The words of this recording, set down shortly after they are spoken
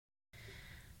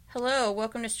Hello,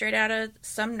 welcome to Straight Outta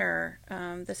Sumner.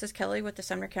 This is Kelly with the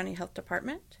Sumner County Health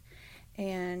Department,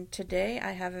 and today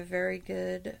I have a very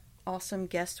good, awesome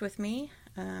guest with me.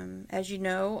 As you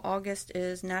know, August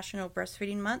is National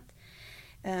Breastfeeding Month.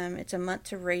 It's a month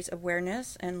to raise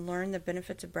awareness and learn the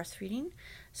benefits of breastfeeding.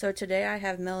 So today I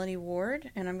have Melanie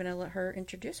Ward, and I'm going to let her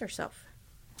introduce herself.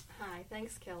 Hi,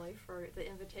 thanks Kelly for the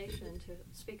invitation to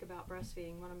speak about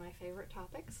breastfeeding, one of my favorite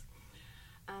topics.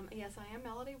 Yes, I am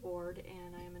Melody Ward,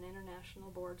 and I am an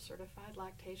international board-certified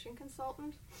lactation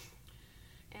consultant,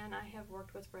 and I have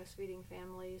worked with breastfeeding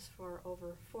families for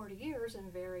over 40 years in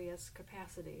various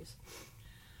capacities.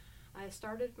 I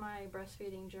started my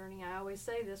breastfeeding journey, I always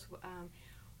say this,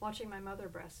 watching my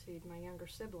mother breastfeed my younger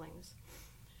siblings.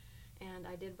 And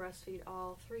I did breastfeed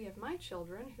all three of my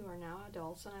children, who are now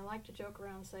adults, and I like to joke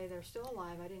around and say they're still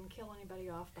alive. I didn't kill anybody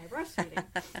off by breastfeeding.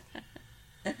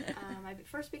 I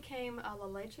first became a La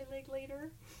Leche League leader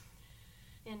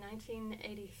in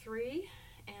 1983,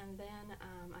 and then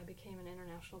I became an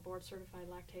international board-certified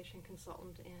lactation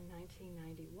consultant in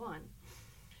 1991.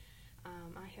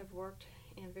 I have worked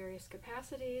in various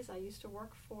capacities. I used to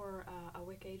work for a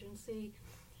WIC agency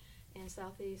in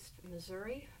southeast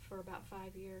Missouri for about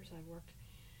 5 years. I worked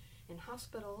in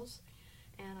hospitals,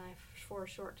 and I, for a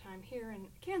short time here in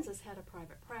Kansas, had a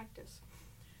private practice.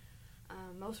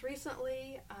 Most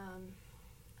recently,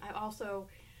 I also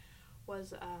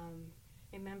was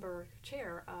a member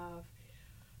chair of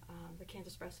the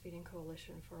Kansas Breastfeeding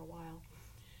Coalition for a while,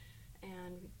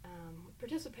 and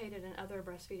participated in other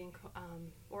breastfeeding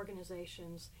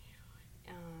organizations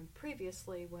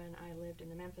previously when I lived in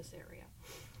the Memphis area.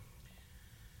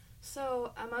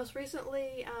 So most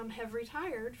recently have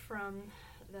retired from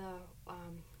the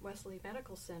Wesley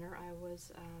Medical Center. I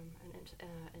was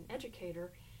an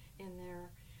educator in their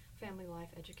family life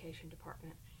education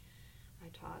department. I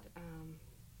taught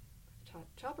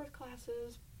childbirth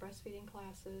classes, breastfeeding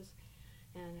classes,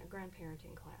 and a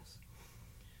grandparenting class.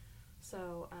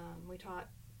 So we taught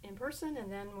in person,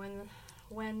 and then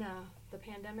when the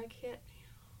pandemic hit,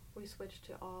 we switched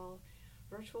to all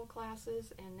virtual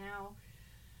classes, and now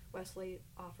Wesley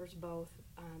offers both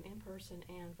in-person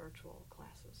and virtual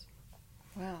classes.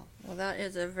 Wow. Well, that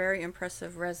is a very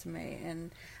impressive resume,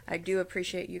 and I do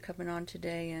appreciate you coming on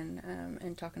today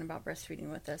and talking about breastfeeding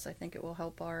with us. I think it will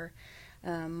help our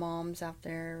moms out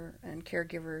there and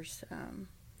caregivers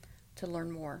to learn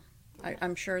more. Okay.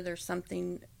 I'm sure there's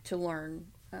something to learn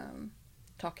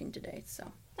talking today.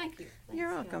 So thank you. Thanks,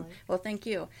 you're welcome. Kelly. Well, thank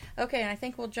you. Okay, and I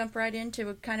think we'll jump right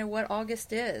into kind of what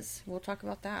August is. We'll talk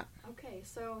about that. Okay,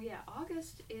 so yeah,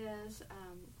 August is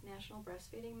National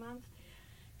Breastfeeding Month,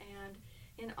 and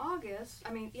in August,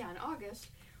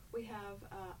 we have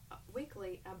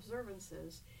weekly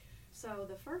observances. So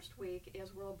the first week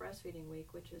is World Breastfeeding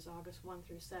Week, which is August 1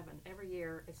 through 7. Every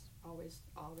year it's always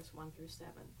August 1 through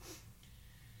 7.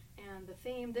 And the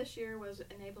theme this year was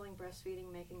Enabling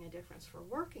Breastfeeding, Making a Difference for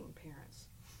Working Parents.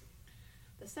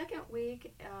 The second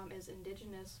week is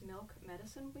Indigenous Milk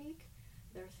Medicine Week.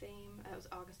 Their theme was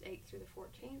August 8th through the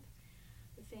 14th.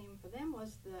 The theme for them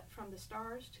was From the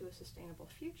Stars to a Sustainable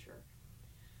Future.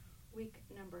 Week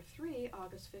number 3,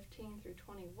 August 15 through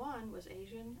 21, was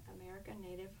Asian American,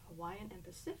 Native, Hawaiian, and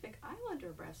Pacific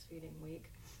Islander Breastfeeding Week.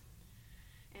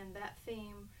 And that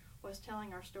theme was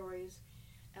Telling Our Stories,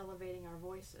 Elevating Our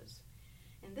Voices.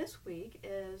 And this week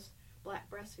is Black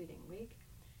Breastfeeding Week,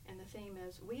 and the theme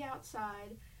is We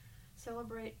Outside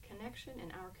Celebrate Connection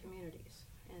in Our Communities.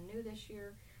 And new this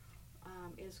year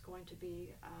is going to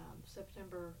be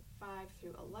September 5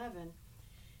 through 11.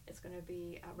 It's going to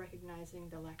be recognizing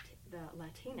the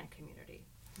Latina community.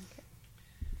 Okay.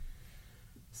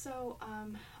 So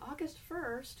August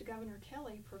 1st, Governor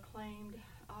Kelly proclaimed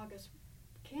August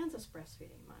Kansas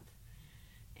Breastfeeding Month.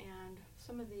 And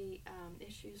some of the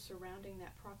issues surrounding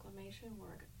that proclamation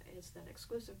is that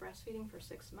exclusive breastfeeding for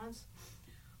 6 months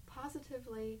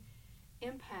positively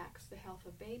impacts the health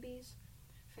of babies,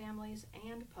 families,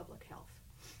 and public health.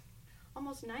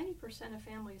 Almost 90% of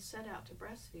families set out to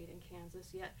breastfeed in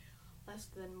Kansas, yet less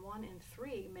than 1 in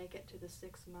 3 make it to the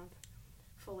 6-month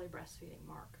fully breastfeeding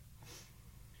mark.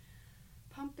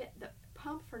 The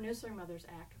Pump for Nursing Mothers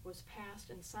Act was passed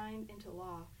and signed into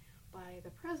law by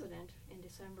the President in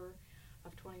December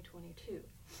of 2022.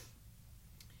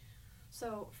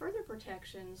 So further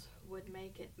protections would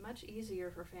make it much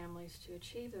easier for families to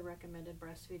achieve the recommended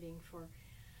breastfeeding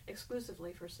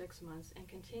exclusively for 6 months and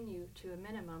continue to a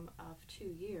minimum of 2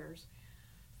 years.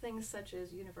 Things such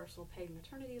as universal paid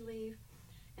maternity leave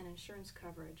and insurance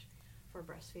coverage for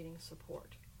breastfeeding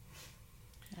support.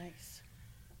 Nice.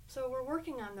 So we're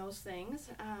working on those things.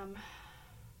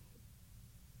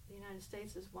 the United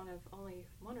States is one of only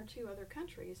one or two other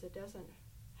countries that doesn't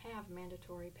have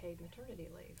mandatory paid maternity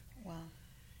leave. Wow.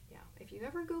 Yeah, if you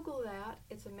ever Google that,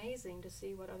 it's amazing to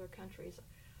see what other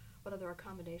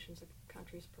accommodations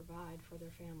countries provide for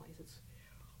their families.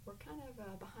 We're kind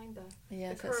of behind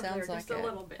the curve it sounds there like just a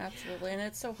little bit. Absolutely, and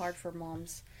it's so hard for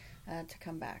moms to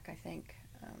come back, I think.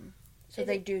 So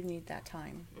they do need that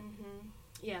time. Mm-hmm.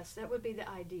 Yes, that would be the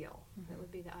ideal. Mm-hmm. That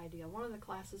would be the ideal. One of the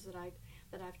classes that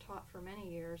I've taught for many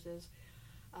years is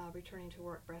returning to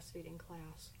work breastfeeding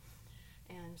class.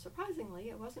 And surprisingly,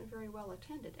 it wasn't very well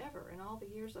attended ever in all the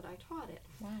years that I taught it.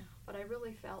 Wow. But I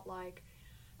really felt like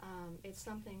it's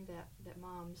something that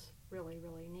moms really,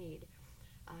 really need.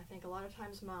 I think a lot of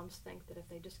times moms think that if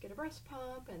they just get a breast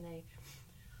pump and they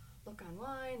look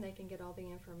online, they can get all the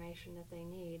information that they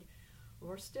need.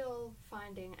 We're still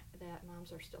finding that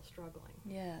moms are still struggling.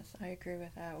 Yes, I agree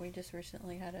with that. We just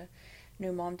recently had a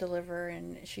new mom deliver,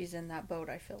 and she's in that boat,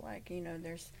 I feel like.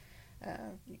 There's,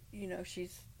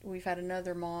 we've had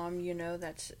another mom,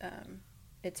 that's,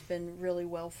 it's been really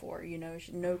well for,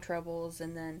 no troubles,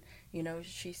 and then,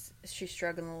 she's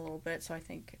struggling a little bit, so I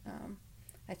think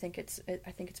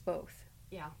it's both.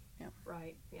 Yeah. Yeah.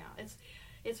 Right. Yeah.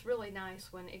 It's really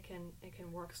nice when it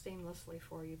can work seamlessly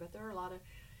for you, but there are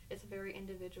it's very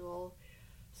individual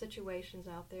situations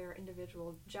out there,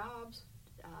 individual jobs,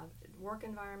 work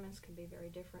environments can be very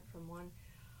different from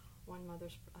one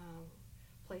mother's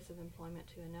place of employment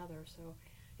to another, so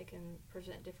it can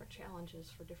present different challenges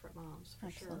for different moms, for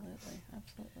sure.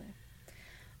 Absolutely.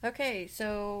 Okay,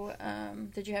 so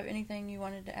did you have anything you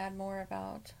wanted to add more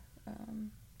about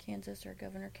Kansas or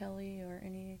Governor Kelly or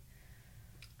any?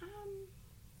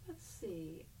 Let's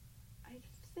see. I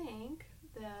think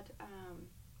that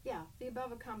the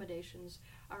above accommodations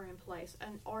are in place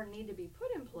or need to be put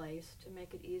in place to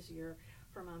make it easier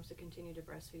for moms to continue to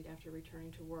breastfeed after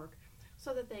returning to work,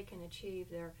 so that they can achieve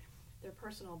their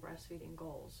personal breastfeeding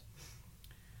goals.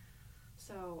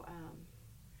 So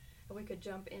we could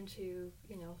jump into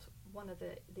one of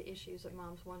the issues that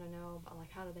moms want to know,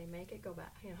 like how do they make it go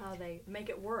back? How do they make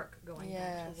it work going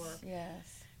back to work?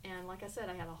 Yes. And like I said,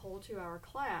 I had a whole 2-hour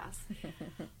class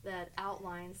that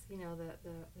outlines,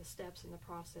 the steps in the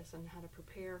process and how to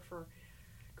prepare for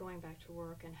going back to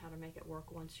work and how to make it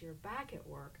work once you're back at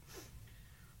work.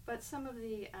 But some of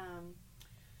the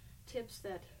tips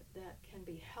that can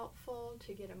be helpful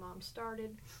to get a mom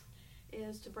started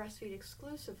is to breastfeed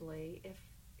exclusively, if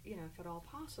at all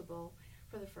possible,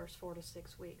 for the first 4 to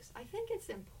 6 weeks. I think it's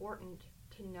important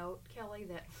to note, Kelly,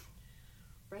 that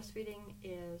breastfeeding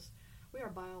we are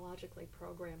biologically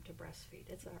programmed to breastfeed.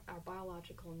 It's our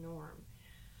biological norm.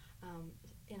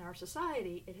 In our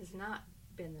society, it has not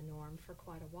been the norm for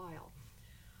quite a while.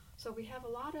 So we have a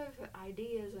lot of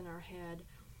ideas in our head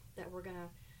that we're going to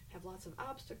have lots of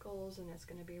obstacles and it's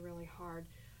going to be really hard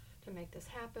to make this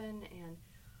happen. And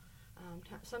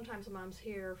sometimes moms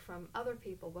hear from other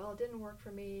people, well, it didn't work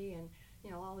for me, and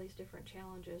all these different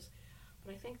challenges.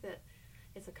 But I think that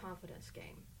it's a confidence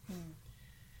game.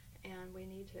 And we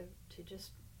need to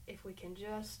just, if we can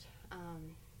just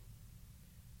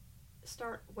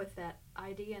start with that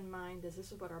idea in mind, that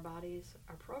this is what our bodies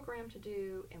are programmed to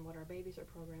do and what our babies are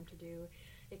programmed to do,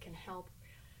 it can help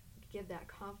give that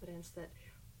confidence that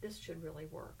this should really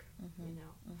work,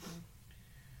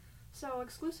 So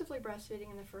exclusively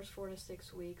breastfeeding in the first 4 to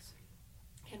 6 weeks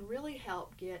can really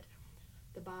help get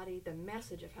the body the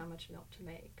message of how much milk to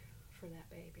make for that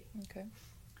baby. Okay.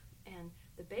 And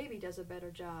the baby does a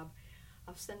better job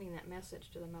of sending that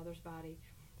message to the mother's body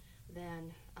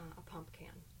than a pump can.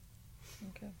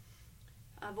 Okay.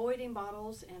 Avoiding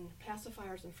bottles and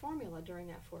pacifiers and formula during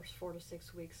that first 4 to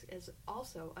 6 weeks is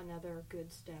also another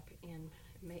good step in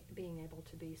being able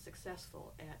to be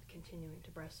successful at continuing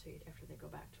to breastfeed after they go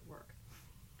back to work.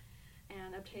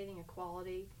 And obtaining a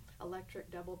quality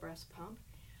electric double breast pump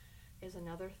is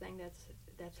another thing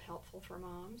that's helpful for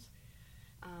moms.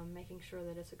 Making sure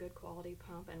that it's a good quality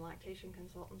pump, and lactation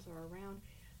consultants are around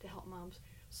to help moms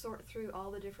sort through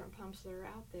all the different pumps that are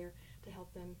out there to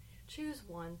help them choose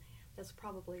one that's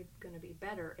probably going to be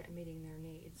better at meeting their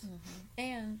needs.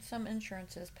 And some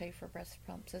insurances pay for breast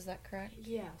pumps, is that correct?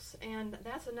 Yes, and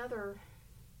that's another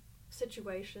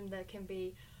situation that can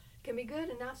be good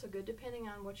and not so good depending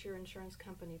on what your insurance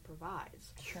company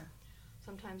provides. Sure.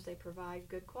 Sometimes they provide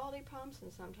good quality pumps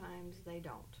and sometimes they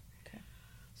don't. Okay.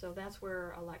 So that's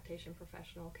where a lactation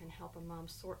professional can help a mom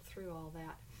sort through all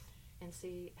that and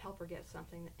help her get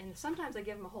something. And sometimes they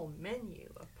give them a whole menu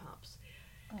of pumps.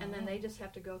 And then they just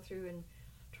have to go through and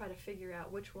try to figure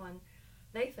out which one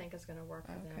they think is going to work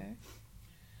for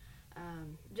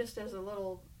them. Just as a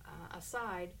little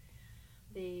aside,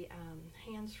 the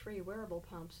hands-free wearable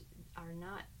pumps are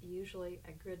not usually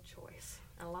a good choice.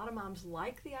 And a lot of moms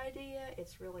like the idea.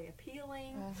 It's really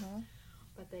appealing,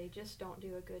 but they just don't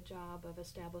do a good job of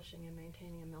establishing and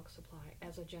maintaining a milk supply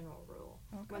as a general rule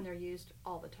when they're used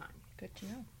all the time. Good to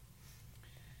know.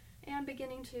 And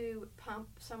beginning to pump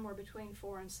somewhere between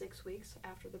 4 and 6 weeks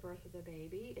after the birth of the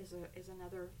baby is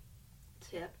another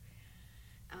tip.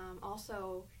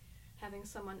 Also, having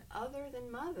someone other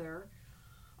than mother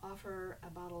offer a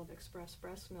bottle of express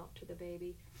breast milk to the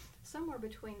baby somewhere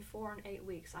between 4 and 8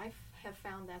 weeks. I have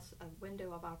found that's a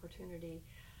window of opportunity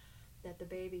that the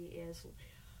baby is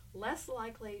less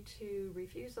likely to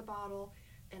refuse the bottle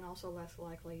and also less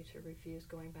likely to refuse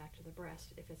going back to the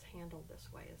breast if it's handled this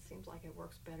way. It seems like it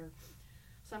works better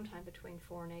sometime between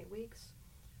 4 and 8 weeks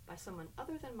by someone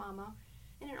other than mama,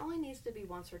 and it only needs to be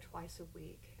once or twice a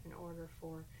week in order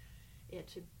for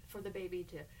the baby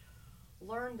to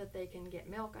learn that they can get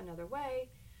milk another way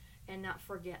and not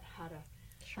forget how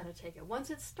to take it. Once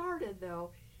it's started, though,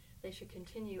 they should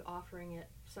continue offering it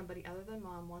somebody other than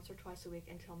mom once or twice a week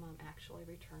until mom actually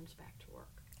returns back to work.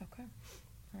 Okay.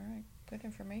 All right. Good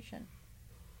information.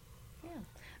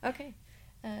 Yeah. Okay.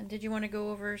 Did you want to go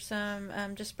over some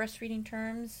just breastfeeding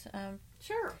terms?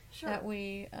 Sure. That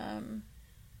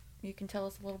you can tell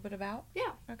us a little bit about?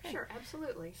 Yeah. Okay. Sure.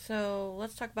 Absolutely. So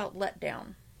let's talk about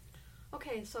letdown.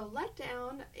 Okay. So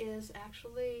letdown is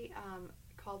actually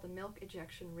called the milk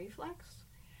ejection reflex,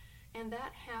 and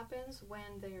that happens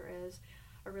when there is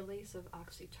a release of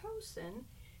oxytocin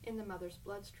in the mother's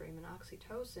bloodstream. And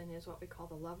oxytocin is what we call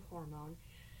the love hormone.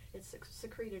 It's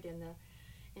secreted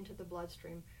into the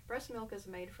bloodstream. Breast milk is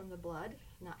made from the blood,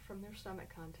 not from their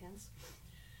stomach contents.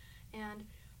 And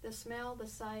the smell, the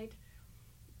sight,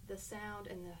 the sound,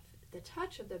 and the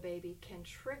touch of the baby can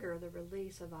trigger the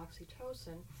release of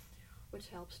oxytocin, which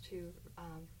helps to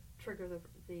trigger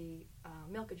the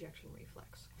milk ejection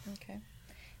reflex. Okay.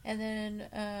 And then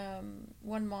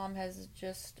one mom has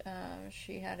just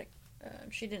she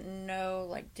didn't know,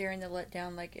 like, during the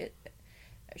letdown, like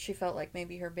she felt like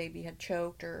maybe her baby had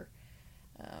choked or.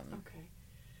 Okay.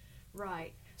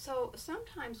 Right. So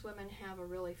sometimes women have a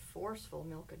really forceful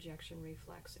milk ejection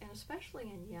reflex, and especially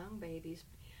in young babies,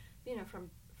 from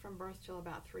birth till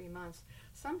about 3 months,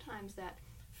 sometimes that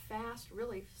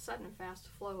really sudden fast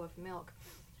flow of milk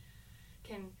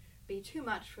can be too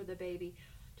much for the baby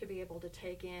to be able to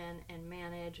take in and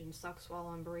manage and suck,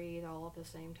 swallow, and breathe all at the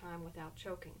same time without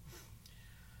choking.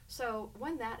 So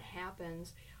when that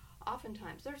happens,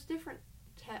 oftentimes there's different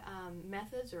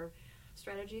methods or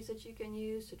strategies that you can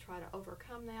use to try to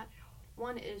overcome that.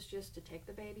 One is just to take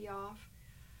the baby off,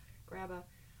 grab a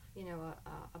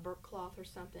burp cloth or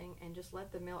something, and just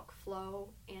let the milk flow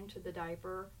into the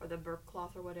diaper or the burp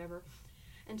cloth or whatever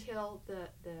until the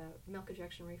milk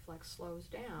ejection reflex slows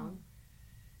down.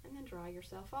 And then dry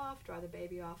yourself off, dry the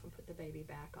baby off, and put the baby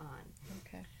back on.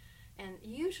 Okay. And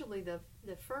usually the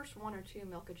first 1 or 2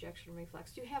 milk ejection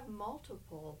reflex, you have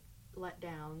multiple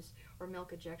letdowns or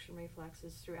milk ejection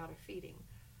reflexes throughout a feeding.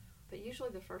 But usually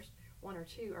the first 1 or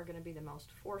 2 are going to be the most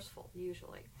forceful,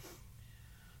 usually.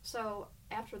 So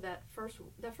after the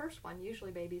first one,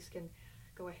 usually babies can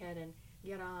go ahead and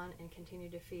get on and continue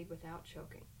to feed without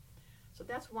choking. So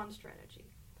that's one strategy.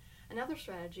 Another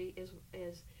strategy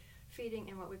is feeding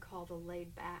in what we call the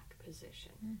laid back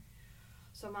position.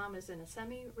 So mom is in a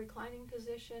semi-reclining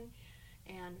position,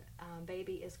 and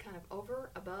baby is kind of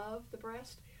above the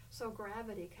breast, so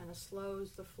gravity kind of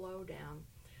slows the flow down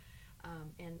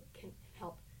and can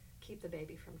help keep the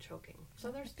baby from choking.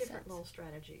 So there's different little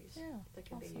strategies that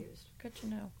can be used. Good to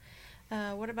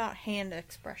know. What about hand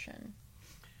expression?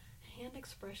 Hand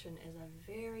expression is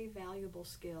a very valuable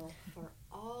skill for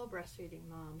all breastfeeding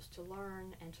moms to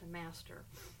learn and to master.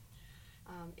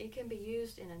 It can be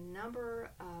used in a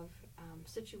number of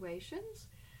situations,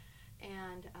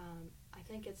 and I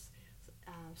think it's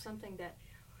something that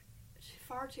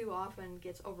far too often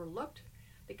gets overlooked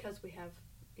because we have,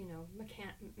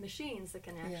 machines that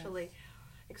can actually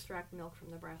extract milk from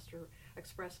the breast or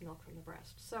express milk from the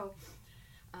breast. So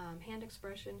hand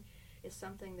expression is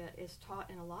something that is taught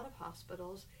in a lot of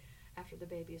hospitals after the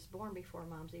baby is born, before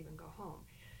moms even go home.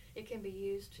 It can be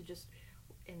used to just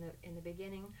in the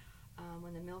beginning,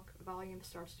 when the milk volume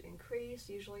starts to increase,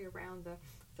 usually around the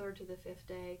 3rd to the 5th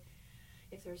day.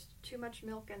 If there's too much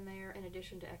milk in there, in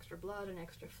addition to extra blood and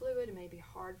extra fluid, it may be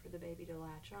hard for the baby to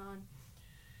latch on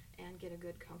and get a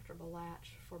good, comfortable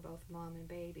latch for both mom and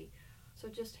baby. So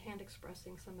just hand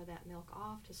expressing some of that milk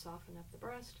off to soften up the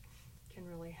breast can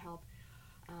really help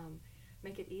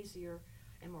make it easier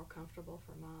and more comfortable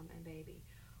for mom and baby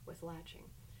with latching.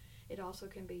 It also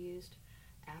can be used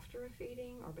after a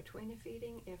feeding or between a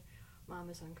feeding if mom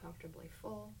is uncomfortably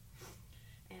full.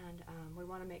 And we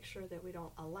want to make sure that we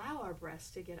don't allow our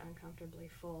breasts to get uncomfortably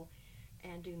full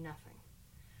and do nothing.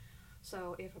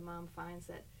 So if a mom finds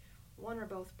that one or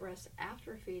both breasts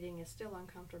after feeding is still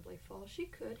uncomfortably full, she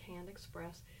could hand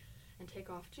express and take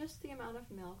off just the amount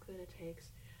of milk that it takes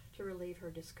to relieve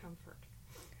her discomfort.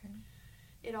 Okay.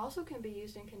 It also can be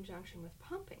used in conjunction with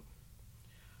pumping.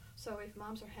 So if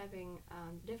moms are having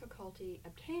difficulty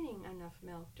obtaining enough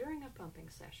milk during a pumping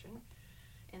session,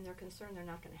 and they're concerned they're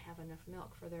not going to have enough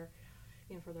milk for their,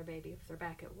 for their baby if they're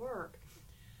back at work,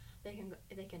 they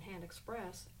can hand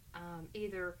express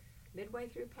either midway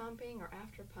through pumping or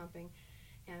after pumping.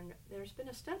 And there's been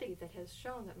a study that has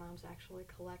shown that moms actually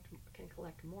can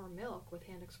collect more milk with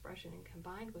hand expression and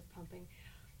combined with pumping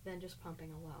than just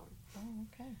pumping alone. Oh,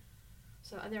 okay.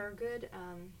 So there are good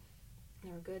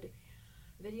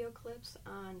video clips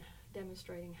on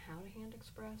demonstrating how to hand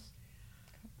express.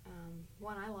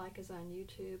 One I like is on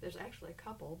YouTube. There's actually a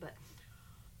couple, but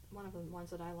one of the ones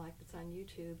that I like that's on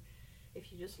YouTube,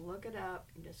 if you just look it up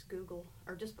and just Google,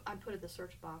 or just I put it in the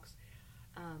search box,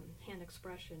 hand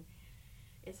expression.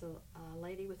 It's a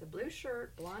lady with a blue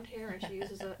shirt, blonde hair, and she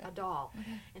uses a doll.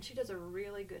 And she does a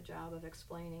really good job of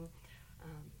explaining,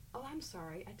 oh, I'm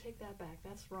sorry, I take that back.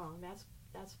 That's wrong.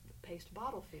 That's paced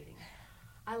bottle feeding.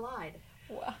 I lied.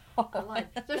 Wow. I lied.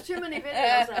 There's too many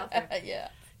videos out there. Yeah.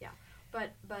 Yeah.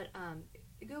 But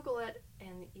Google it,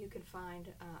 and you can find,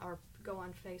 or go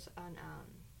on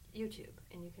YouTube,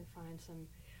 and you can find some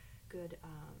good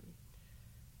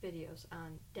videos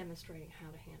on demonstrating how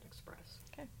to hand express.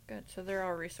 Okay, good. So there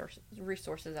are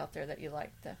resources out there that you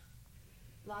like to.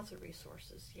 Lots of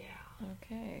resources, yeah.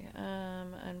 Okay.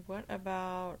 And what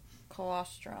about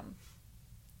colostrum?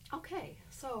 Okay,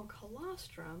 so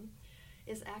colostrum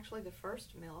is actually the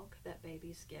first milk that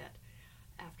babies get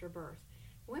after birth.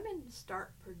 Women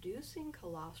start producing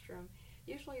colostrum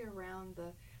usually around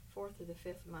the 4th or the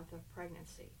 5th month of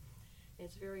pregnancy.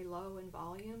 It's very low in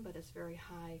volume, but it's very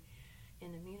high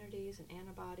in immunities and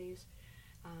antibodies.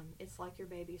 It's like your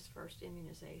baby's first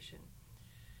immunization.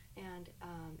 And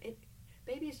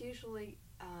babies usually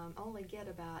only get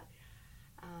about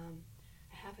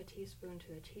half a teaspoon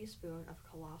to a teaspoon of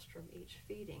colostrum each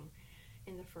feeding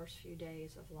in the first few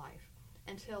days of life,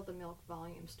 until the milk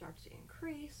volume starts to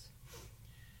increase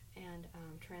and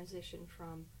transition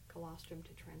from colostrum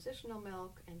to transitional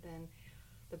milk, and then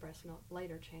the breast milk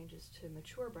later changes to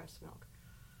mature breast milk.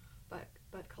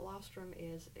 But colostrum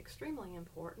is extremely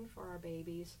important for our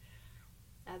babies.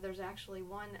 There's actually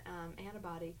one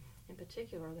antibody in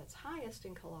particular that's highest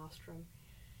in colostrum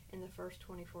in the first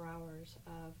 24 hours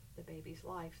of the baby's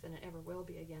life than it ever will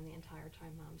be again the entire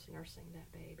time mom's nursing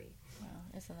that baby. Wow,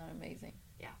 isn't that amazing?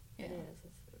 Yeah, it is.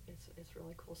 It's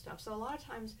really cool stuff. So a lot of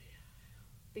times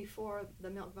before the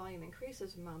milk volume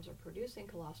increases and moms are producing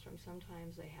colostrum,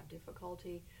 sometimes they have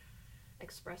difficulty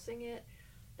expressing it.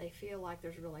 They feel like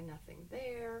there's really nothing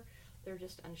there. They're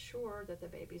just unsure that the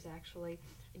baby's actually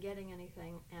getting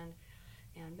anything, and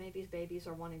maybe babies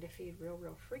are wanting to feed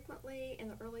real frequently in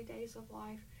the early days of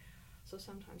life. So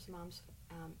sometimes moms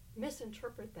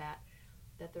misinterpret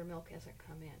that their milk hasn't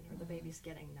come in, or the baby's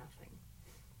getting nothing.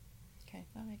 Okay,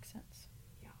 that makes sense.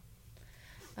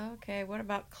 Yeah. Okay, what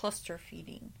about cluster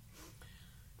feeding?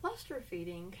 Cluster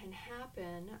feeding can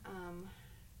happen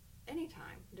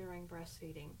anytime during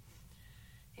breastfeeding.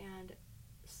 And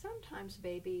sometimes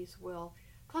babies will,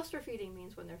 cluster feeding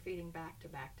means when they're feeding back to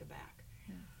back to back.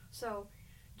 Yeah. So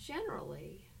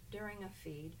generally, during a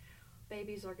feed,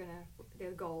 babies are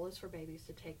the goal is for babies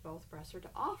to take both breasts, or to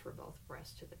offer both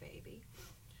breasts to the baby.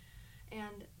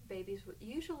 And babies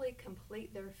usually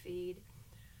complete their feed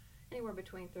anywhere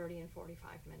between 30 and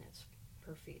 45 minutes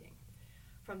per feeding.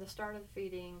 From the start of the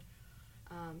feeding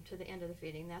to the end of the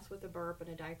feeding, that's with a burp and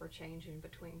a diaper change in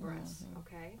between breaths,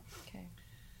 okay? Okay.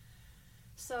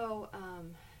 So,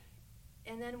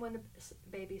 and then when the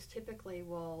babies typically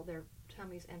their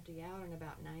tummies empty out in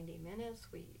about 90 minutes,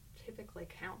 we typically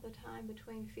count the time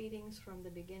between feedings from the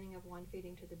beginning of one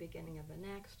feeding to the beginning of the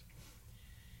next.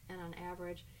 And on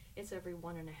average, it's every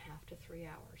 1.5 to 3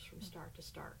 hours from start to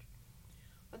start.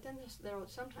 But then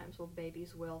sometimes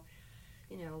babies will,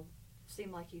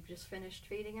 seem like you've just finished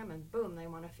feeding them, and boom, they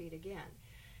want to feed again.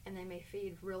 And they may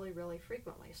feed really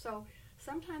frequently. So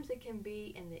sometimes it can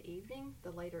be in the evening,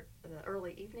 the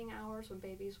early evening hours, when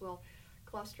babies will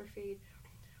cluster feed,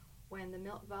 when the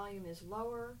milk volume is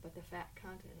lower but the fat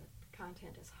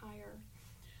content is higher.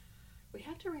 We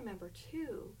have to remember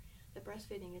too that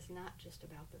breastfeeding is not just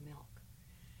about the milk.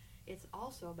 It's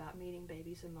also about meeting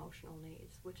babies' emotional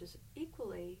needs, which is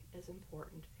equally as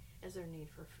important as their need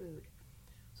for food.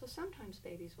 So sometimes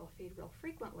babies will feed real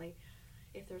frequently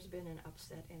if there's been an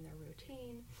upset in their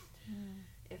routine,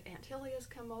 if Aunt Tilly has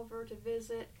come over to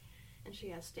visit and she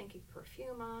has stinky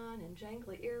perfume on and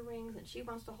jangly earrings and she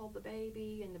wants to hold the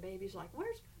baby and the baby's like,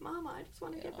 where's my mama? I just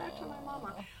want to get back to my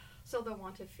mama. So they'll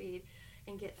want to feed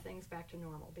and get things back to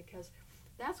normal, because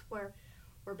that's where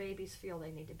babies feel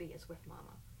they need to be, is with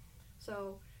mama.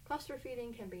 So cluster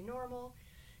feeding can be normal.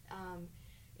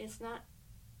 It's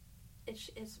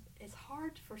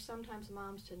hard for sometimes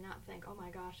moms to not think, oh my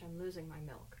gosh, I'm losing my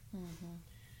milk,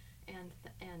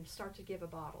 and start to give a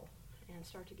bottle and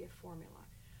start to give formula.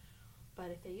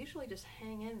 But if they usually just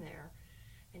hang in there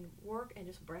and work and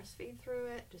just breastfeed through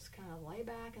it, just kind of lay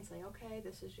back and say, okay,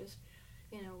 this is just,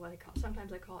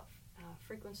 sometimes they call it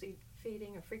frequency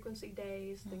feeding or frequency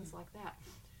days, things like that,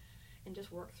 and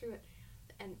just work through it.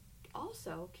 And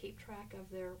also keep track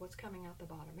of what's coming out the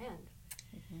bottom end.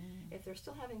 If they're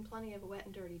still having plenty of wet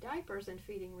and dirty diapers and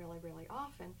feeding really, really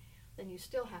often, then you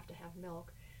still have to have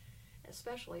milk,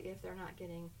 especially if they're not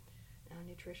getting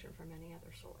nutrition from any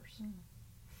other source.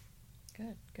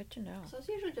 Good to know. So it's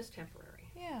usually just temporary.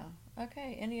 Yeah.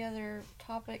 Okay. Any other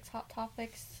topics, hot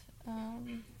topics?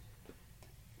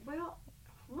 Well,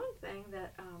 one thing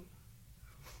that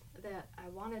I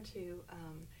wanted to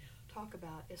talk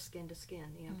about is skin to skin,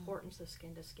 the importance of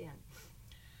skin to skin.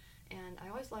 And I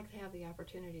always like to have the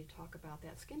opportunity to talk about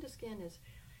that. Skin to skin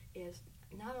is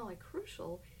not only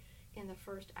crucial in the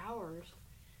first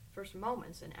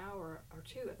moments, an hour or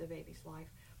two of the baby's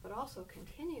life, but also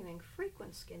continuing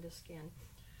frequent skin to skin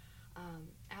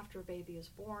after a baby is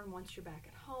born, once you're back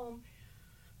at home,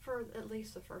 for at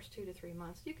least the first 2 to 3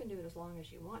 months. You can do it as long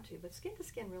as you want to, but skin to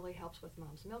skin really helps with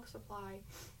mom's milk supply.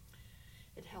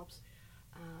 It helps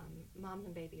mom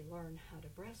and baby learn how to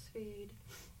breastfeed.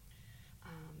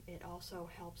 It also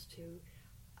helps to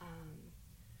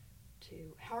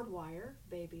hardwire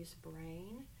baby's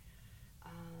brain.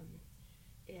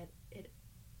 It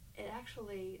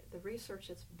actually, the research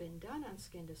that's been done on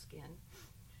skin to skin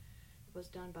was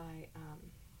done by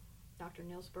Dr.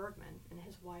 Nils Bergman and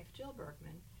his wife Jill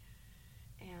Bergman,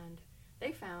 and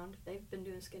they've been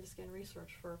doing skin to skin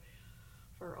research for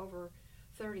over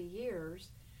 30 years,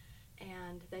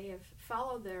 and they have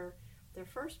followed their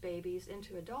first babies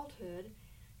into adulthood.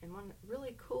 And one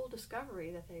really cool discovery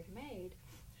that they've made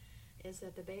is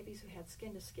that the babies who had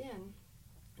skin to skin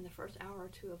in the first hour or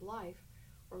two of life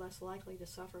were less likely to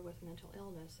suffer with mental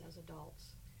illness as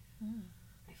adults.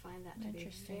 I find that to be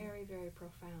very, very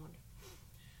profound.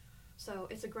 So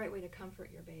it's a great way to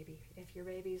comfort your baby. If your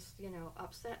baby's,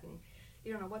 upset and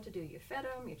you don't know what to do, you fed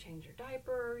them, you changed your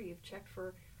diaper, you've checked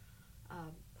for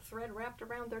thread wrapped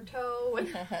around their toe and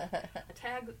a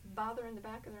tag bothering the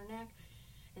back of their neck,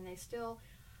 and they still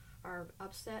are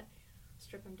upset,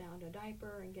 strip them down to a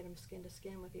diaper and get them skin to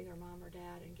skin with either mom or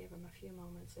dad and give them a few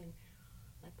moments and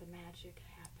let the magic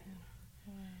happen.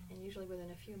 And usually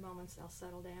within a few moments they'll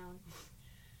settle down.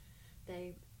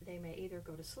 They may either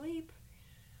go to sleep,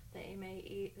 they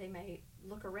may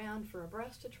look around for a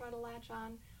breast to try to latch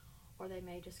on, or they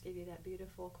may just give you that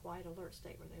beautiful, quiet, alert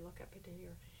state where they look up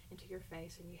into your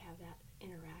face and you have that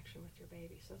interaction with your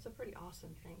baby. So it's a pretty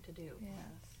awesome thing to do.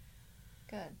 Yes.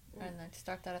 Good. And then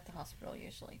start that at the hospital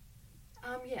usually.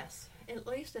 Yes. At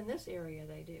least in this area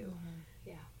they do.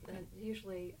 Yeah. And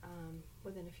usually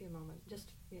within a few moments,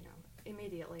 just,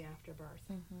 immediately after birth.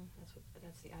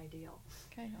 That's the ideal.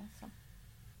 Okay, awesome.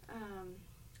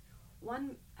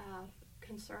 One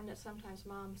concern that sometimes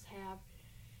moms have,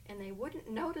 and they wouldn't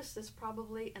notice this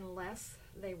probably unless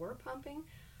they were pumping,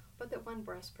 but that one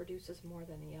breast produces more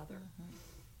than the other.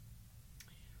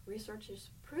 Research has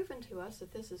proven to us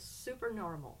that this is super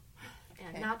normal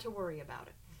and not to worry about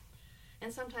it.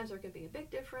 And sometimes there could be a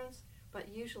big difference, but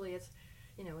usually it's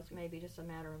maybe just a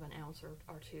matter of an ounce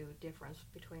or two difference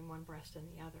between one breast and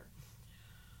the other.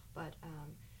 But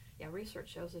research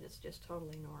shows that it's just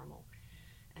totally normal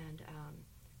and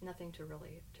nothing to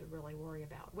really worry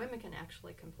about. Women can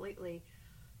actually completely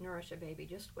nourish a baby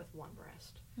just with one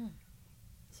breast.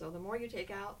 So the more you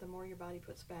take out, the more your body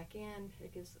puts back in.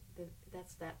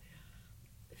 That's that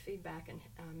feedback and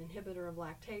inhibitor of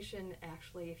lactation.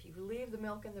 Actually, if you leave the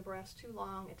milk in the breast too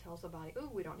long, it tells the body, "Ooh,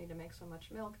 we don't need to make so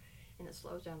much milk," and it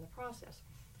slows down the process.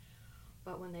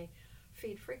 But when they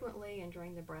feed frequently and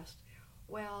drain the breast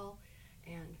well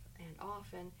and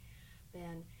often,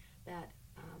 then that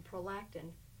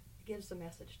prolactin gives the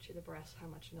message to the breast how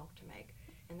much milk to make,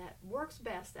 and that works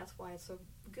best. That's why it's so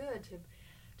good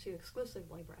to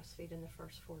exclusively breastfeed in the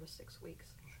first 4 to 6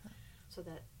 weeks, so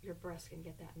that your breast can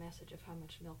get that message of how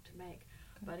much milk to make.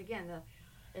 But again,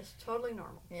 it's totally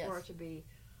normal for it to be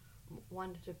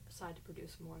one to decide to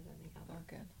produce more than the other. Oh,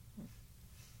 good.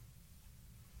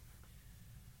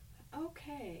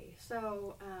 Okay,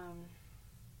 so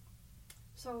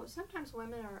so sometimes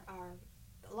women are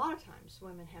a lot of times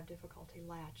women have difficulty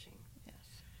latching.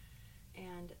 Yes.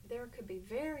 And there could be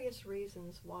various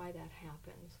reasons why that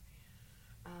happens.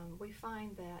 We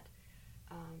find that,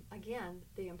 again,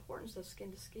 the importance of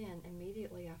skin to skin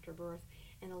immediately after birth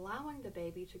and allowing the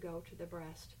baby to go to the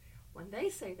breast when they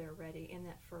say they're ready in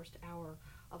that first hour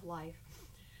of life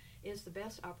is the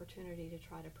best opportunity to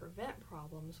try to prevent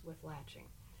problems with latching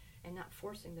and not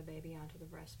forcing the baby onto the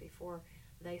breast before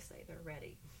they say they're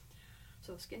ready.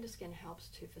 So skin to skin helps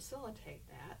to facilitate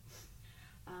that.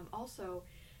 Also,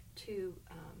 to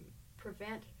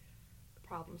prevent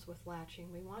problems with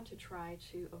latching, we want to try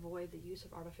to avoid the use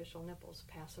of artificial nipples,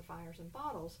 pacifiers, and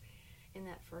bottles in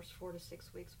that first 4 to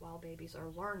 6 weeks while babies are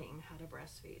learning how to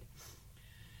breastfeed.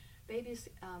 Babies,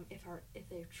 if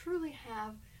they truly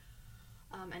have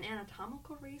an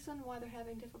anatomical reason why they're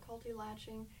having difficulty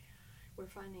latching, we're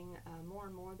finding more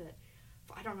and more that,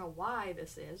 I don't know why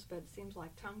this is, but it seems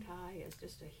like tongue tie is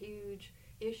just a huge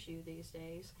issue these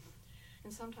days.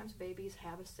 And sometimes babies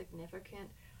have a significant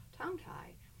tongue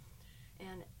tie.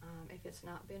 And if it's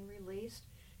not been released,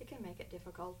 it can make it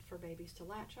difficult for babies to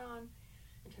latch on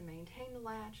and to maintain the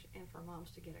latch and for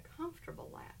moms to get a comfortable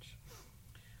latch.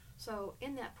 So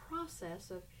in that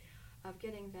process of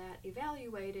getting that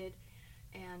evaluated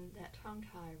and that tongue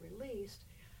tie released,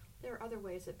 there are other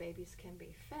ways that babies can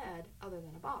be fed other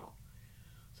than a bottle.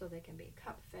 So they can be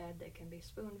cup fed, they can be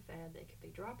spoon fed, they can be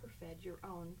dropper fed, your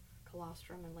own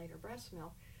colostrum and later breast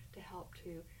milk to help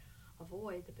to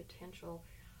avoid the potential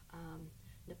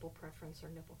nipple preference or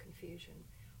nipple confusion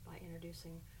by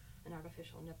introducing an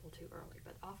artificial nipple too early.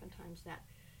 But oftentimes that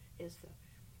is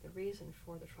the reason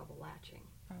for the trouble latching.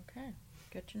 Okay,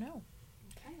 good to know.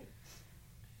 Okay.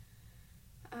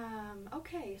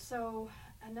 Okay, so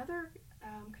another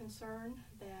concern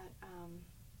that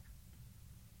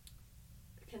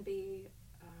can be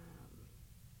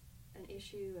an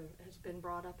issue has been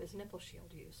brought up is nipple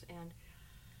shield use, and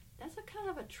that's a kind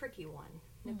of a tricky one,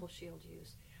 nipple shield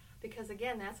use, because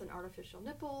again, that's an artificial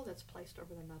nipple that's placed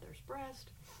over the mother's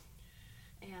breast,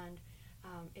 and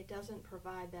it doesn't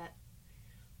provide that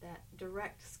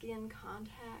direct skin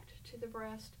contact to the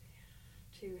breast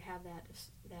to have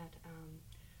that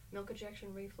milk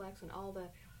ejection reflex and all the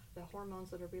hormones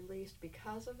that are released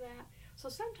because of that. So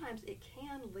sometimes it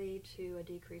can lead to a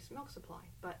decreased milk supply,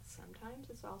 but sometimes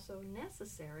it's also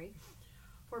necessary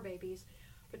for babies,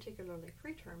 particularly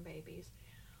preterm babies,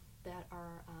 that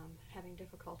are having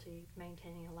difficulty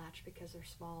maintaining a latch because they're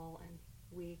small and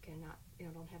weak and not,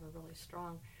 don't have a really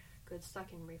strong, good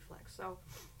sucking reflex. So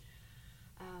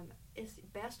it's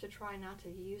best to try not to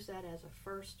use that as a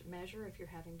first measure if you're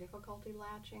having difficulty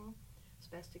latching. It's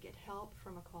best to get help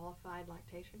from a qualified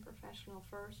lactation professional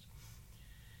first.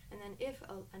 And then if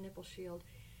a nipple shield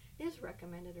is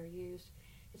recommended or used,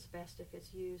 it's best if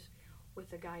it's used with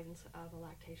the guidance of a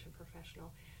lactation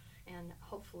professional, and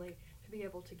hopefully to be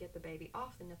able to get the baby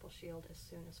off the nipple shield as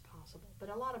soon as possible. But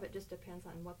a lot of it just depends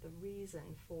on what the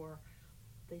reason for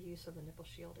the use of the nipple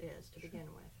shield is to begin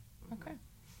with. Okay.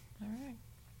 All right.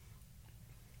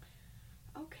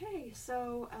 Okay,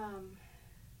 so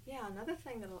another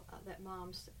thing that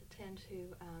moms tend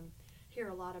to hear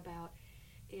a lot about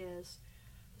is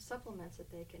the supplements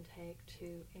that they can take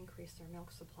to increase their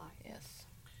milk supply. Yes.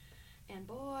 And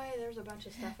boy, there's a bunch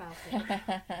of stuff out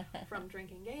there, from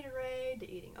drinking Gatorade to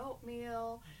eating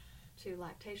oatmeal to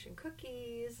lactation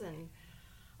cookies and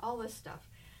all this stuff.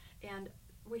 And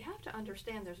we have to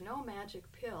understand there's no magic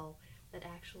pill that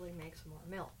actually makes more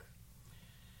milk.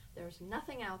 There's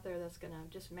nothing out there that's going to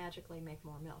just magically make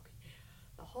more milk.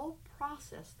 The whole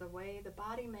process, the way the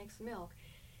body makes milk,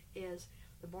 is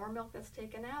the more milk that's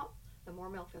taken out, the more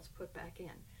milk that's put back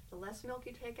in. The less milk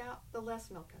you take out, the less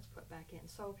milk that's put back in.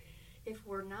 So if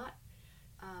we're not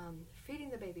feeding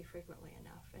the baby frequently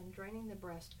enough and draining the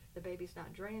breast, the baby's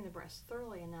not draining the breast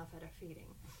thoroughly enough at a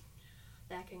feeding,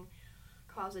 that can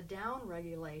cause a down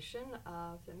regulation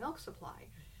of the milk supply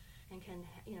and can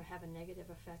have a negative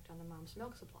effect on the mom's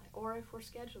milk supply. Or if we're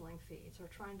scheduling feeds or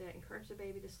trying to encourage the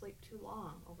baby to sleep too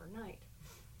long overnight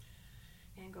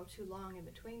and go too long in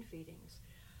between feedings,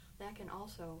 that can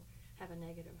also have a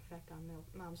negative effect on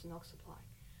mom's milk supply.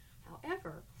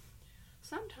 However,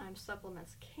 sometimes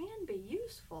supplements can be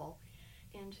useful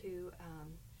into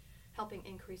helping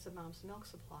increase a mom's milk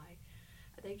supply.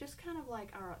 They just kind of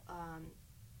are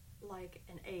like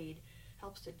an aid,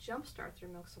 helps to jumpstart their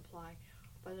milk supply,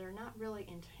 but they're not really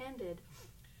intended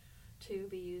to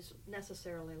be used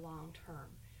necessarily long term.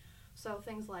 So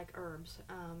things like herbs.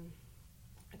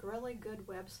 A really good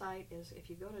website is, if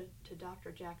you go to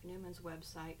Dr. Jack Newman's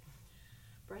website,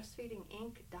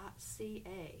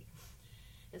 breastfeedinginc.ca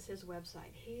is his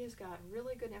website. He has got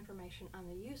really good information on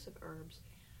the use of herbs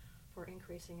for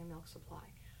increasing a milk supply.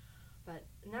 But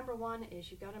number one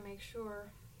is you got to make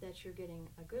sure that you're getting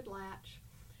a good latch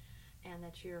and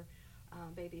that your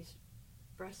baby's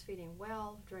breastfeeding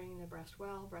well, draining the breast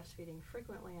well, breastfeeding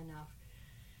frequently enough.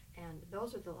 And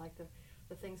those are the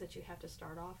things that you have to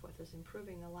start off with, is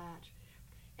improving the latch.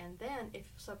 And then if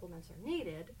supplements are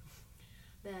needed,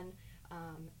 then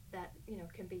that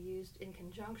can be used in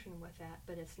conjunction with that,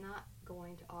 but it's not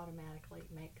going to automatically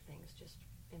make things just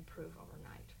improve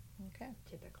overnight. Okay.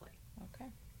 Typically.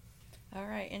 Okay. All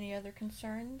right. Any other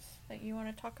concerns that you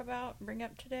want to talk about, bring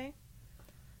up today?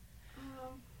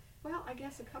 Well, I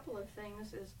guess a couple of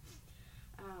things is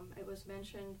it was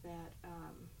mentioned that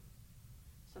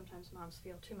sometimes moms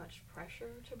feel too much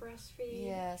pressure to breastfeed.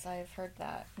 Yes, I've heard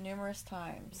that numerous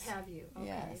times. Have you? Okay.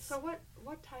 Yes. So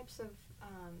what types of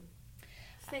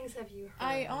things have you heard?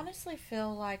 I honestly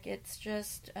feel like it's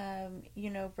just,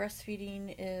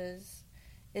 breastfeeding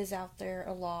is out there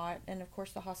a lot. And, of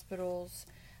course, the hospitals,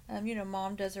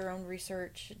 mom does her own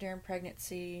research during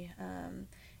pregnancy.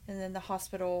 And then the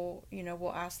hospital,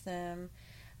 will ask them,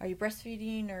 are you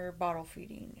breastfeeding or bottle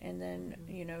feeding? And then,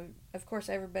 of course,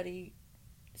 everybody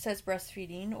says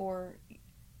breastfeeding, or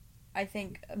I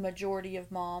think a majority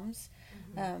of moms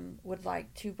would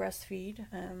like to breastfeed.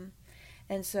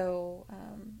 And so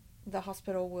the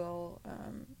hospital will,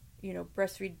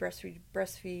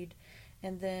 breastfeed.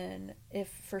 And then if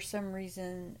for some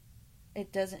reason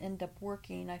it doesn't end up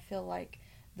working, I feel like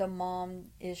the mom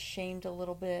is shamed a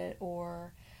little bit,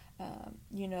 or,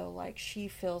 like she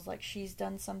feels like she's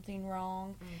done something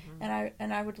wrong. Mm-hmm.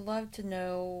 And I would love to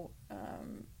know,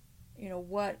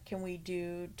 what can we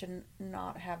do to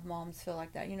not have moms feel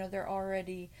like that? They're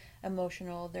already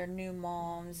emotional, they're new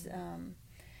moms,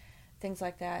 things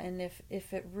like that. And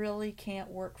if it really can't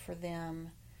work for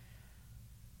them,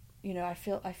 I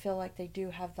feel like they do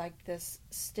have like this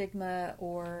stigma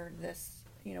or this,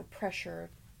 pressure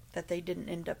that they didn't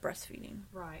end up breastfeeding.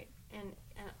 Right. And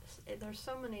there's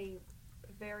so many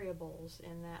variables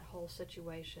in that whole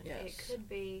situation. Yes. It could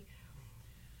be,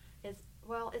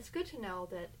 it's good to know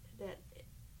that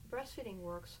breastfeeding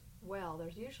works well.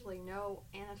 There's usually no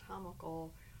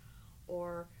anatomical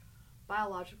or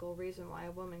biological reason why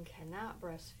a woman cannot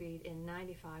breastfeed in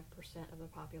 95% of the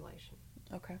population.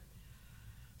 Okay.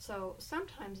 So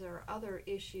sometimes there are other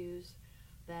issues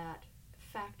that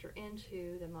factor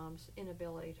into the mom's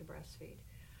inability to breastfeed.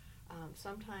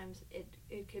 Sometimes it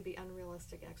could be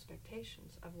unrealistic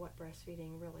expectations of what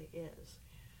breastfeeding really is.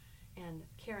 And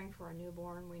caring for a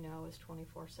newborn, we know, is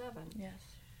 24/7.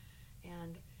 Yes.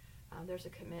 And there's a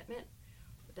commitment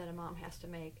that a mom has to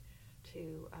make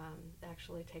to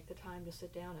actually take the time to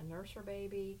sit down and nurse her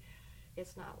baby.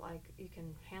 It's not like you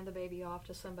can hand the baby off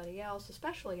to somebody else,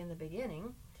 especially in the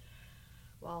beginning,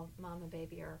 while mom and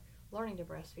baby are learning to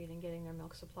breastfeed and getting their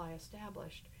milk supply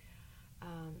established.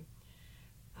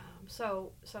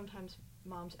 So sometimes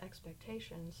mom's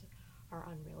expectations are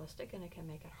unrealistic, and it can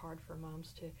make it hard for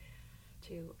moms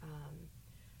to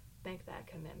make that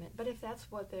commitment. But if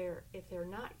that's what if they're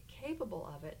not capable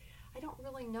of it, I don't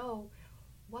really know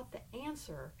what the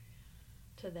answer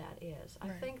to that is.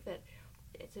 Right. I think that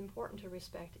it's important to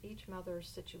respect each mother's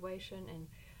situation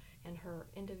and her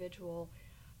individual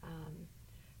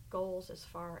goals as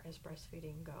far as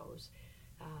breastfeeding goes.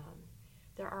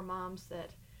 There are moms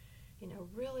that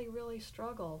really, really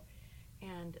struggle,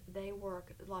 and they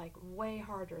work like way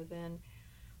harder than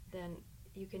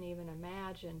you can even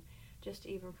imagine, just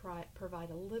to even provide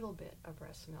a little bit of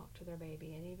breast milk to their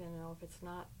baby. And even though if it's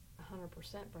not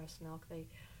 100% breast milk,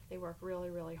 they work really,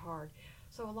 really hard.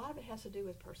 So a lot of it has to do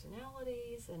with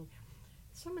personalities and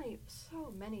so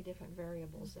many different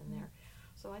variables in there.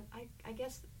 So I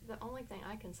guess the only thing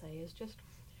I can say is just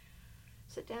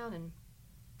sit down and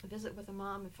visit with a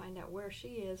mom and find out where she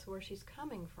is, where she's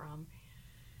coming from,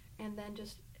 and then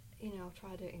just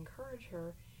try to encourage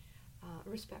her,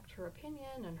 respect her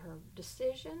opinion and her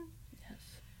decision.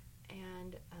 Yes.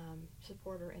 And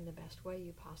support her in the best way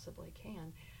you possibly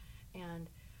can. And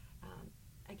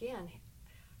again,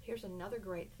 here's another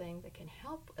great thing that can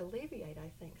help alleviate,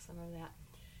 I think, some of that,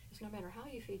 is no matter how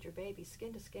you feed your baby,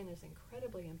 skin to skin is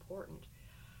incredibly important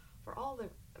for all the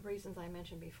reasons I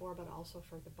mentioned before, but also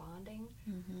for the bonding.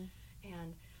 Mm-hmm.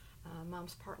 And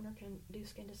mom's partner can do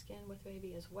skin to skin with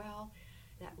baby as well.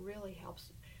 That really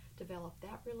helps develop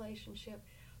that relationship.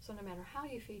 So no matter how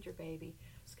you feed your baby,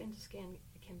 skin to skin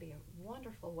can be a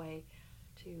wonderful way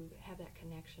to have that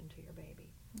connection to your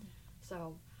baby. Mm-hmm.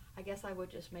 So I guess I would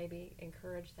just maybe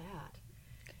encourage that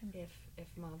if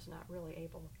mom's not really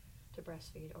able to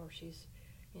breastfeed, or she's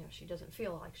she doesn't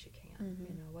feel like she can,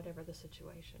 Mm-hmm. whatever the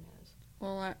situation is.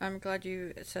 Well, I'm glad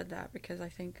you said that, because I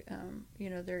think,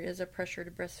 there is a pressure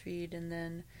to breastfeed, and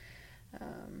then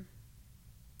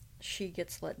she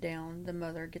gets let down, the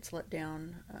mother gets let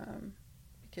down,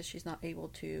 because she's not able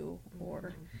to,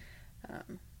 or,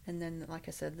 and then, like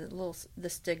I said, the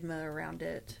stigma around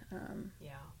it.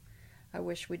 Yeah. I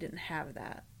wish we didn't have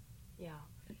that. Yeah.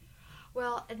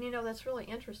 Well, and that's really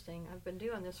interesting. I've been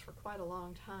doing this for quite a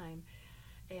long time,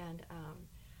 and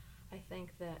I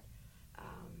think that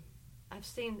I've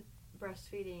seen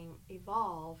breastfeeding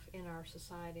evolve in our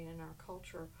society and in our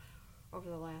culture over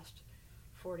the last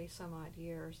 40 some odd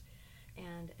years.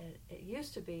 And it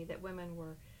used to be that women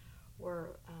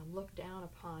were looked down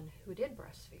upon who did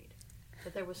breastfeed,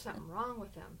 that there was something wrong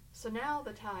with them. So now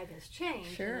the tide has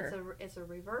changed. Sure. And it's a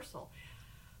reversal.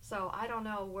 So I don't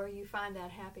know where you find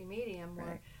that happy medium where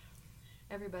Right.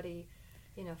 everybody,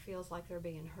 feels like they're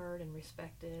being heard and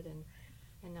respected and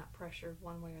not pressured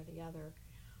one way or the other.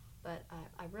 But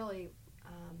I really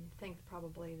think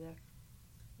probably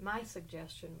my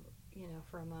suggestion,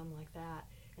 for a mom like that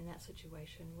in that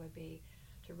situation would be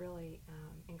to really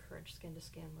encourage skin to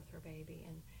skin with her baby,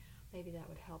 and maybe that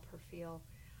would help her feel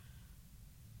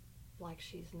like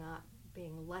she's not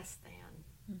being less than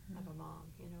of a mom.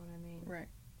 You know what I mean? Right.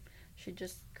 She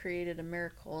just created a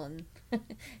miracle, and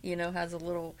has a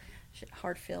little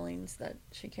hard feelings that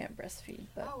she can't breastfeed.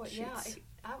 But I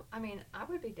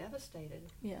would be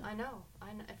devastated. Yeah. I know.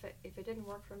 If it didn't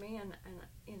work for me, and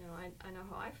I know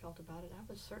how I felt about it, I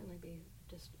would certainly be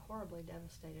just horribly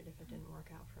devastated if it didn't work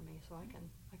out for me. So I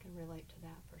can relate to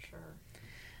that for sure.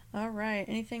 All right.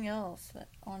 Anything else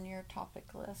on your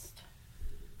topic list?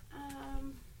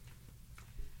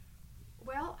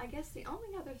 Well, I guess the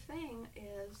only other thing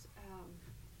is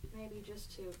maybe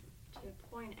just to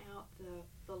point out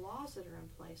the laws that are in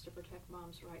place to protect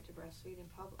moms' right to breastfeed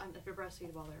to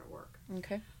breastfeed while they're at work.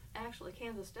 Okay. Actually,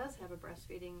 Kansas does have a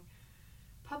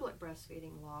public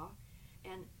breastfeeding law,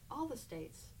 and all the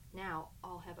states now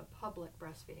all have a public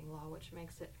breastfeeding law, which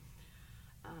makes it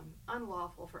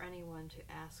unlawful for anyone to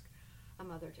ask a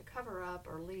mother to cover up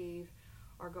or leave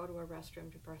or go to a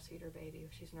restroom to breastfeed her baby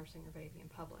if she's nursing her baby in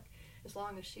public, as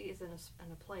long as she is in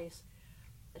a place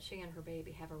that she and her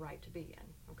baby have a right to be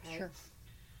in. Okay. Sure.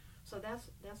 So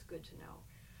that's good to know.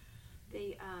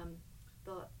 The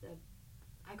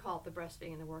I call it the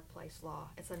breastfeeding in the workplace law.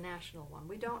 It's a national one.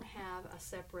 We don't have a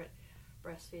separate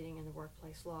breastfeeding in the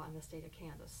workplace law in the state of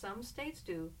Kansas. Some states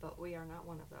do, but we are not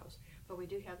one of those. But we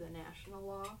do have the national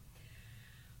law.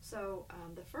 So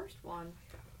the first one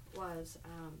was,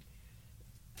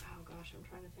 I'm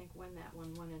trying to think when that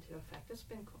one went into effect. It's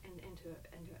been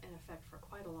in effect for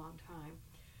quite a long time.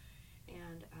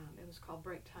 And it was called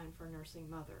Break Time for Nursing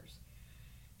Mothers.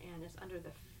 And it's under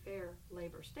the Fair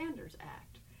Labor Standards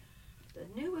Act. The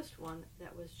newest one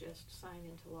that was just signed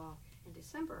into law in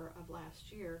December of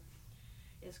last year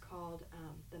is called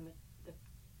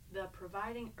the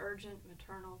Providing Urgent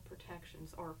Maternal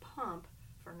Protections, or PUMP,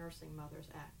 for Nursing Mothers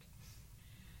Act.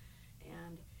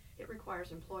 And it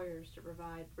requires employers to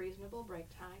provide reasonable break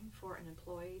time for an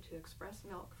employee to express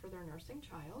milk for their nursing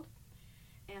child,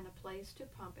 and a place to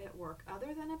pump at work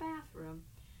other than a bathroom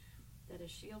that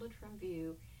is shielded from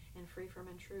view and free from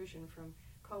intrusion from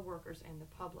co-workers and the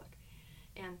public.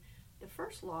 And the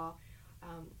first law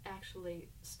actually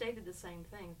stated the same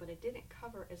thing, but it didn't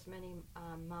cover as many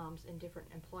moms in different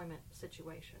employment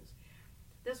situations.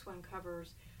 This one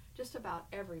covers just about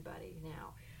everybody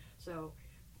now. So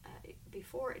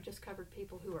before, it just covered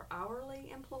people who are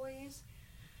hourly employees,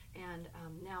 and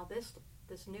now this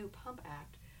new PUMP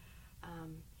Act,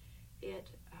 it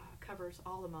covers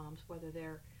all the moms, whether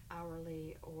they're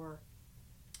hourly or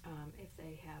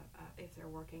if they're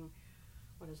working.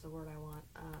 What is the word I want?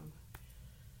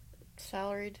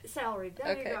 Salaried. Salaried. There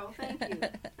Okay. you go. Thank you.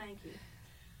 Thank you.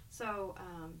 So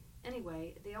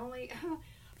anyway, the only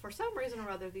for some reason or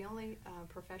other, the only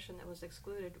profession that was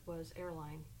excluded was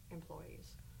airline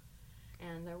employees,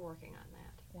 and they're working on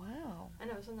that. Wow. I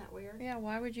know, isn't that weird? Yeah.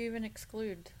 Why would you even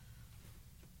exclude?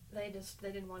 They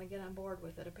didn't want to get on board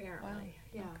with it, apparently.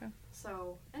 Wow. Yeah. Okay.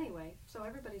 So anyway, so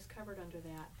everybody's covered under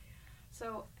that.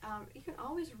 So you can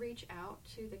always reach out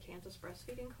to the Kansas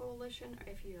Breastfeeding Coalition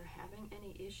if you're having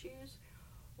any issues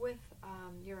with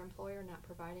your employer not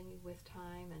providing you with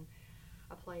time and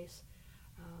a place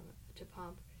to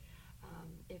pump.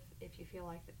 If you feel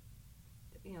like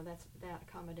that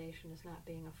accommodation is not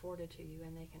being afforded to you,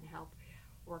 and they can help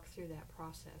work through that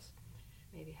process,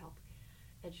 maybe help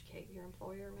educate your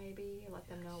employer, maybe let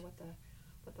them know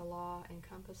what the law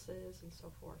encompasses and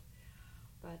so forth.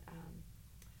 But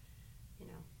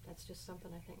that's just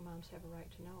something I think moms have a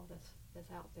right to know that's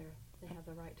out there. They have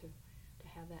the right to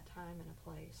have that time and a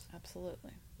place.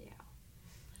 Absolutely. Yeah.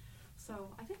 So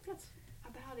I think that's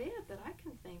about it that I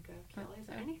can think of, Kelly. Is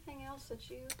there anything else that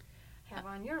you have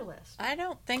on your list? I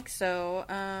don't think so.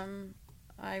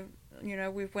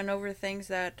 We've went over things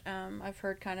that I've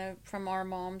heard kind of from our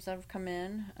moms that have come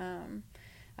in.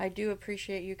 I do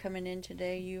appreciate you coming in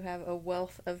today. You have a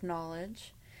wealth of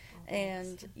knowledge.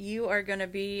 And you are going to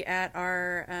be at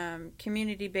our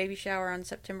community baby shower on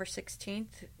September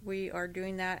 16th. We are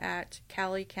doing that at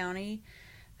Cali County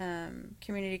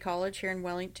Community College here in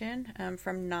Wellington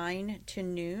from 9 to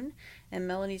noon. And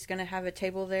Melanie's going to have a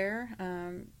table there.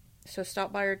 So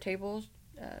stop by her table.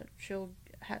 She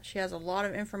has a lot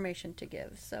of information to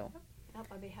give. So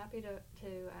I'd be happy to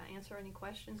answer any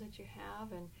questions that you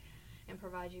have and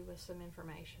provide you with some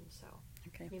information. So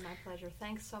okay. It'd be my pleasure.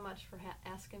 Thanks so much for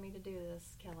asking me to do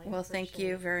this, Kelly. Well, thank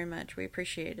you very much. We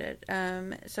appreciate it.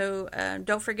 So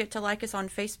don't forget to like us on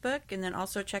Facebook, and then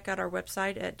also check out our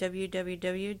website at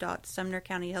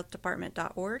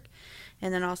www.sumnercountyhealthdepartment.org,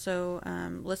 and then also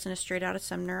listen to Straight Outta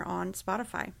Sumner on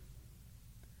Spotify.